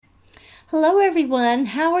Hello, everyone.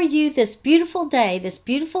 How are you this beautiful day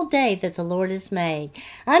that the Lord has made?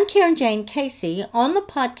 I'm Karen Jane Casey on the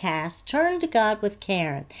podcast Turn to God with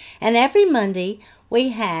Karen. And every Monday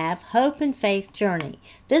we have Hope and Faith Journey.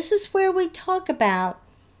 This is where we talk about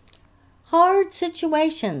hard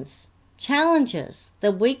situations, challenges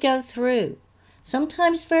that we go through,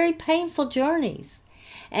 sometimes very painful journeys.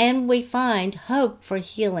 And we find hope for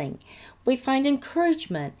healing. We find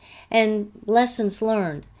encouragement and lessons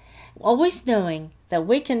learned. Always knowing that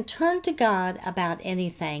we can turn to God about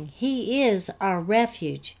anything. He is our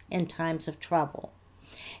refuge in times of trouble.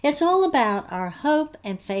 It's all about our hope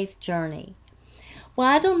and faith journey. Well,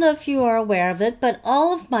 I don't know if you are aware of it, but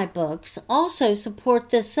all of my books also support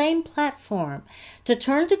this same platform to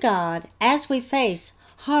turn to God as we face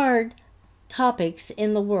hard topics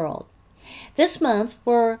in the world. This month,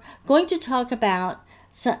 we're going to talk about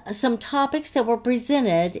some topics that were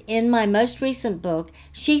presented in my most recent book,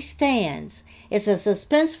 She Stands. It's a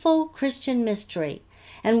suspenseful Christian mystery.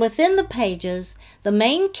 And within the pages, the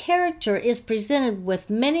main character is presented with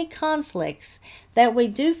many conflicts that we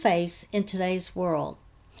do face in today's world.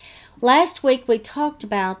 Last week, we talked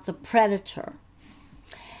about the predator.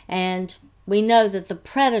 And we know that the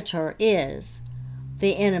predator is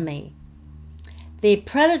the enemy. The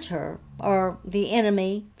predator, or the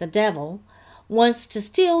enemy, the devil, wants to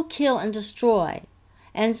steal, kill, and destroy.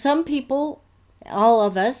 And some people, all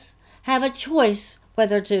of us, have a choice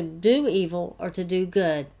whether to do evil or to do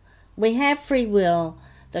good. We have free will.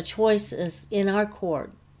 The choice is in our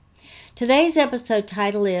court. Today's episode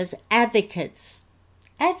title is Advocates.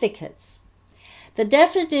 Advocates. The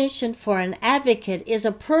definition for an advocate is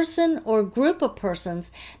a person or group of persons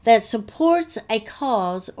that supports a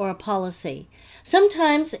cause or a policy.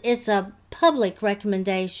 Sometimes it's a public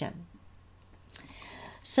recommendation.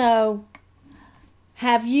 So,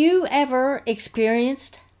 have you ever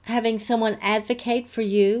experienced having someone advocate for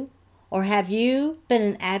you? Or have you been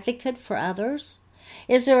an advocate for others?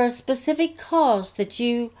 Is there a specific cause that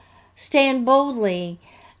you stand boldly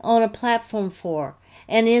on a platform for?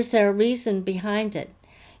 And is there a reason behind it?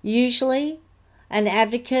 Usually, an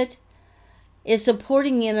advocate is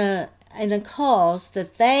supporting in a cause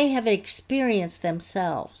that they have experienced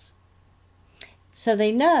themselves. So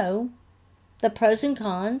they know the pros and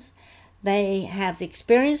cons, they have the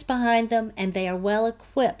experience behind them, and they are well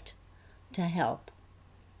equipped to help.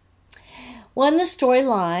 Well, in the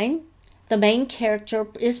storyline, the main character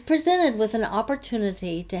is presented with an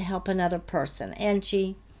opportunity to help another person, and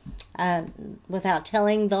she, without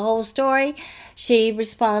telling the whole story, she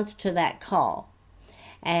responds to that call.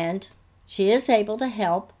 And she is able to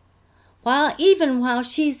help even while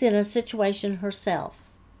she's in a situation herself.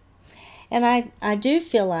 And I do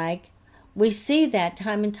feel like we see that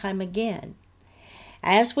time and time again.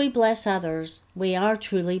 As we bless others, we are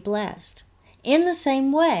truly blessed in the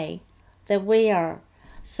same way that we are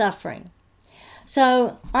suffering.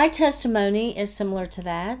 So my testimony is similar to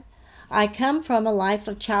that. I come from a life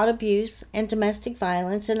of child abuse and domestic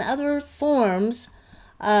violence and other forms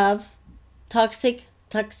of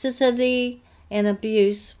toxicity and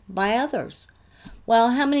abuse by others.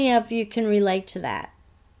 Well, how many of you can relate to that?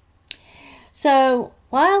 So,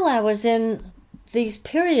 while I was in these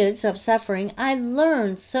periods of suffering, I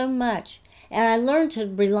learned so much, and I learned to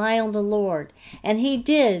rely on the Lord, and He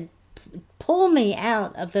did pull me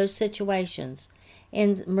out of those situations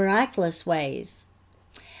in miraculous ways.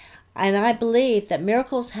 And I believe that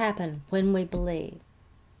miracles happen when we believe.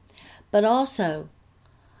 But also,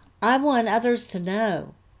 I want others to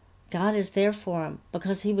know God is there for them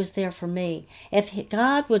because He was there for me. If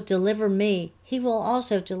God would deliver me, He will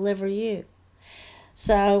also deliver you.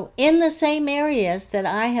 So, in the same areas that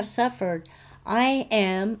I have suffered, I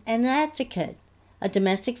am an advocate, a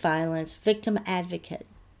domestic violence victim advocate.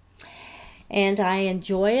 And I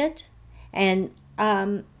enjoy it. And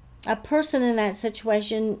a person in that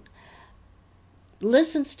situation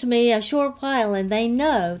listens to me a short while and they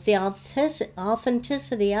know the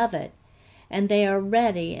authenticity of it. And they are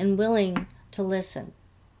ready and willing to listen.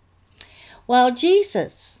 Well,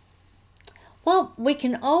 we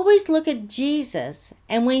can always look at Jesus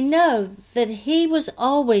and we know that He was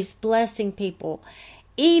always blessing people,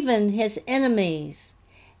 even His enemies.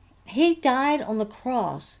 He died on the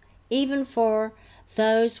cross, even for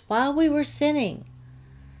those while we were sinning.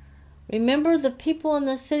 Remember, the people in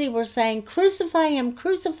the city were saying, "Crucify Him,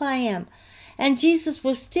 crucify Him." And Jesus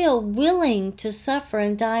was still willing to suffer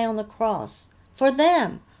and die on the cross for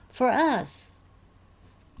them, for us.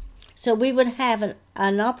 So we would have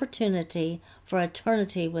an opportunity for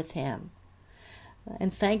eternity with Him.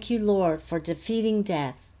 And thank you, Lord, for defeating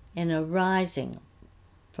death and arising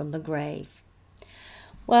from the grave.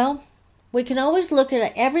 Well, We can always look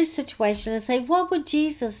at every situation and say, what would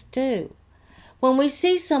Jesus do? When we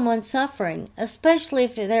see someone suffering, especially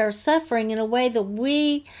if they're suffering in a way that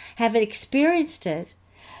we haven't experienced it,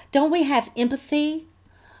 don't we have empathy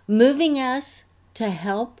moving us to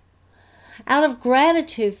help? Out of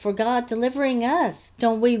gratitude for God delivering us,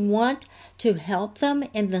 don't we want to help them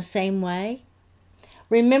in the same way?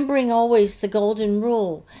 Remembering always the golden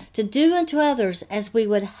rule, to do unto others as we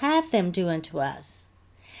would have them do unto us.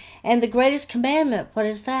 And the greatest commandment, what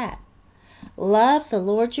is that? Love the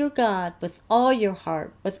Lord your God with all your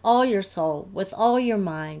heart, with all your soul, with all your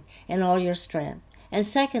mind, and all your strength. And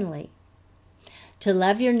secondly, to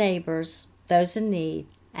love your neighbors, those in need,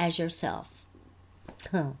 as yourself.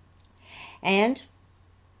 And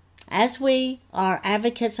as we are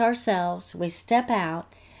advocates ourselves, we step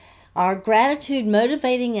out, our gratitude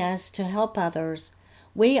motivating us to help others,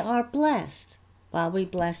 we are blessed while we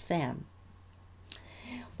bless them.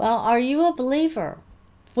 Well, are you a believer?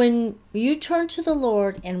 When you turn to the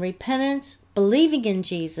Lord in repentance, believing in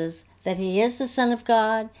Jesus, that He is the Son of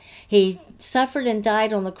God, He suffered and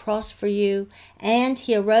died on the cross for you, and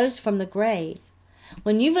He arose from the grave.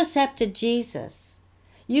 When you've accepted Jesus,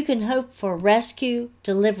 you can hope for rescue,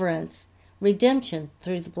 deliverance, redemption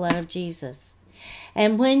through the blood of Jesus.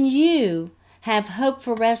 And when you have hope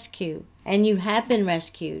for rescue, and you have been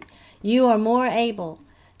rescued, you are more able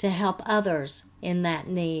to help others in that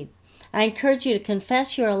need. I encourage you to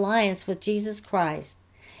confess your alliance with Jesus Christ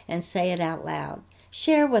and say it out loud.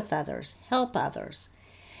 Share with others. Help others.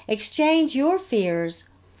 Exchange your fears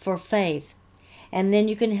for faith, and then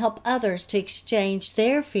you can help others to exchange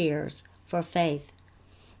their fears for faith.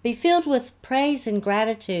 Be filled with praise and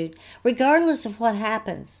gratitude, regardless of what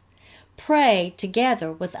happens. Pray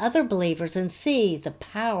together with other believers and see the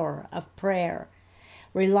power of prayer.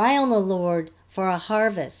 Rely on the Lord for a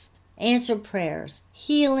harvest, answered prayers,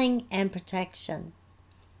 healing, and protection.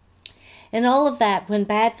 And all of that, when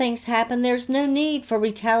bad things happen, there's no need for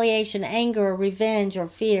retaliation, anger, or revenge, or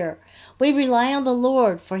fear. We rely on the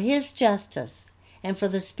Lord for His justice and for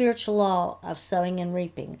the spiritual law of sowing and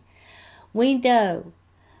reaping. We know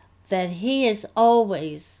that He is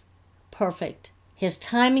always perfect. His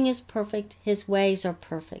timing is perfect. His ways are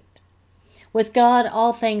perfect. With God,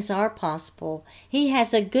 all things are possible. He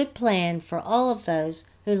has a good plan for all of those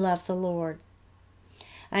who love the Lord.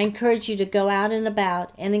 I encourage you to go out and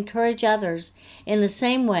about and encourage others in the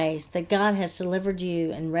same ways that God has delivered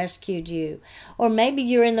you and rescued you. Or maybe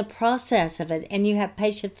you're in the process of it and you have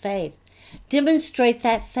patient faith. Demonstrate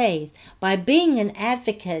that faith by being an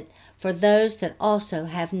advocate for those that also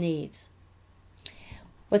have needs.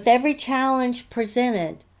 With every challenge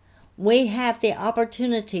presented, we have the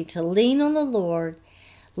opportunity to lean on the Lord,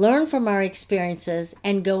 learn from our experiences,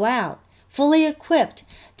 and go out fully equipped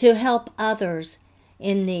to help others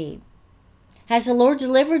in need. Has the Lord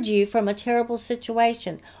delivered you from a terrible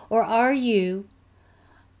situation, or are you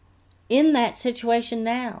in that situation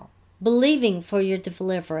now, believing for your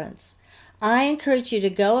deliverance? I encourage you to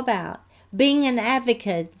go about being an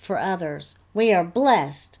advocate for others. We are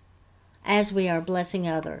blessed as we are blessing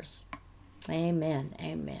others. Amen.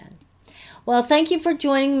 Amen. Well, thank you for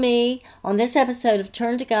joining me on this episode of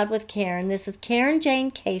Turn to God with Karen. This is Karen Jane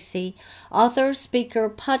Casey, author, speaker,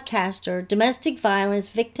 podcaster, domestic violence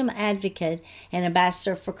victim advocate, and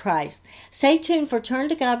ambassador for Christ. Stay tuned for Turn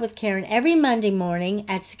to God with Karen every Monday morning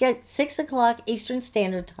at 6 o'clock Eastern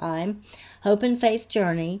Standard Time, Hope and Faith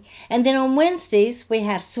Journey. And then on Wednesdays, we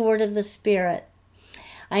have Sword of the Spirit.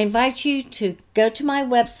 I invite you to go to my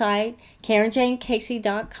website,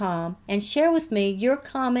 KarenJaneCasey.com, and share with me your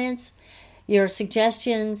comments, your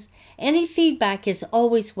suggestions. Any feedback is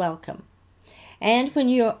always welcome. And when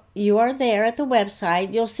you are there at the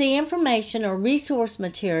website, you'll see information or resource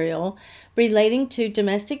material relating to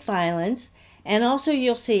domestic violence, and also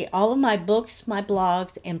you'll see all of my books, my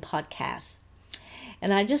blogs, and podcasts.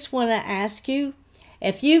 And I just want to ask you,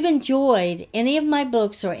 if you've enjoyed any of my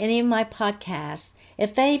books or any of my podcasts,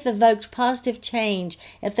 if they've evoked positive change,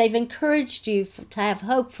 if they've encouraged you to have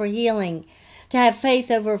hope for healing, to have faith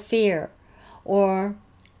over fear, or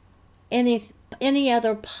any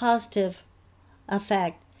other positive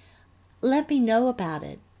effect, let me know about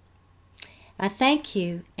it. I thank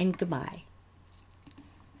you and goodbye.